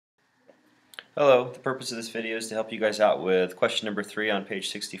Hello, the purpose of this video is to help you guys out with question number 3 on page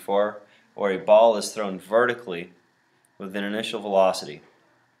 64, where a ball is thrown vertically with an initial velocity,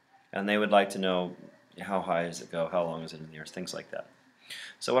 and they would like to know how high does it go, how long is it in the air, things like that.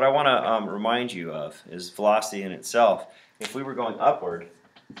 So what I want to remind you of is velocity in itself. If we were going upward,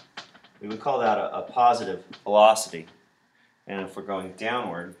 we would call that a positive velocity, and if we're going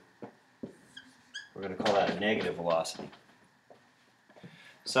downward, we're going to call that a negative velocity.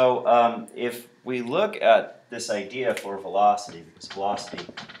 So if we look at this idea for velocity, because velocity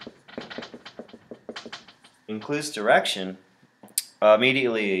includes direction,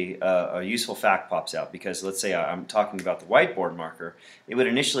 immediately a useful fact pops out, because let's say I'm talking about the whiteboard marker. It would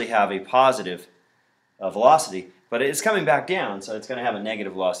initially have a positive velocity, but it's coming back down, so it's going to have a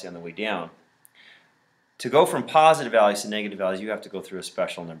negative velocity on the way down. To go from positive values to negative values, you have to go through a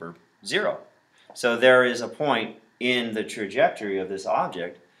special number 0. So there is a point in the trajectory of this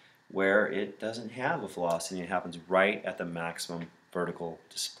object where it doesn't have a velocity. It happens right at the maximum vertical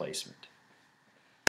displacement.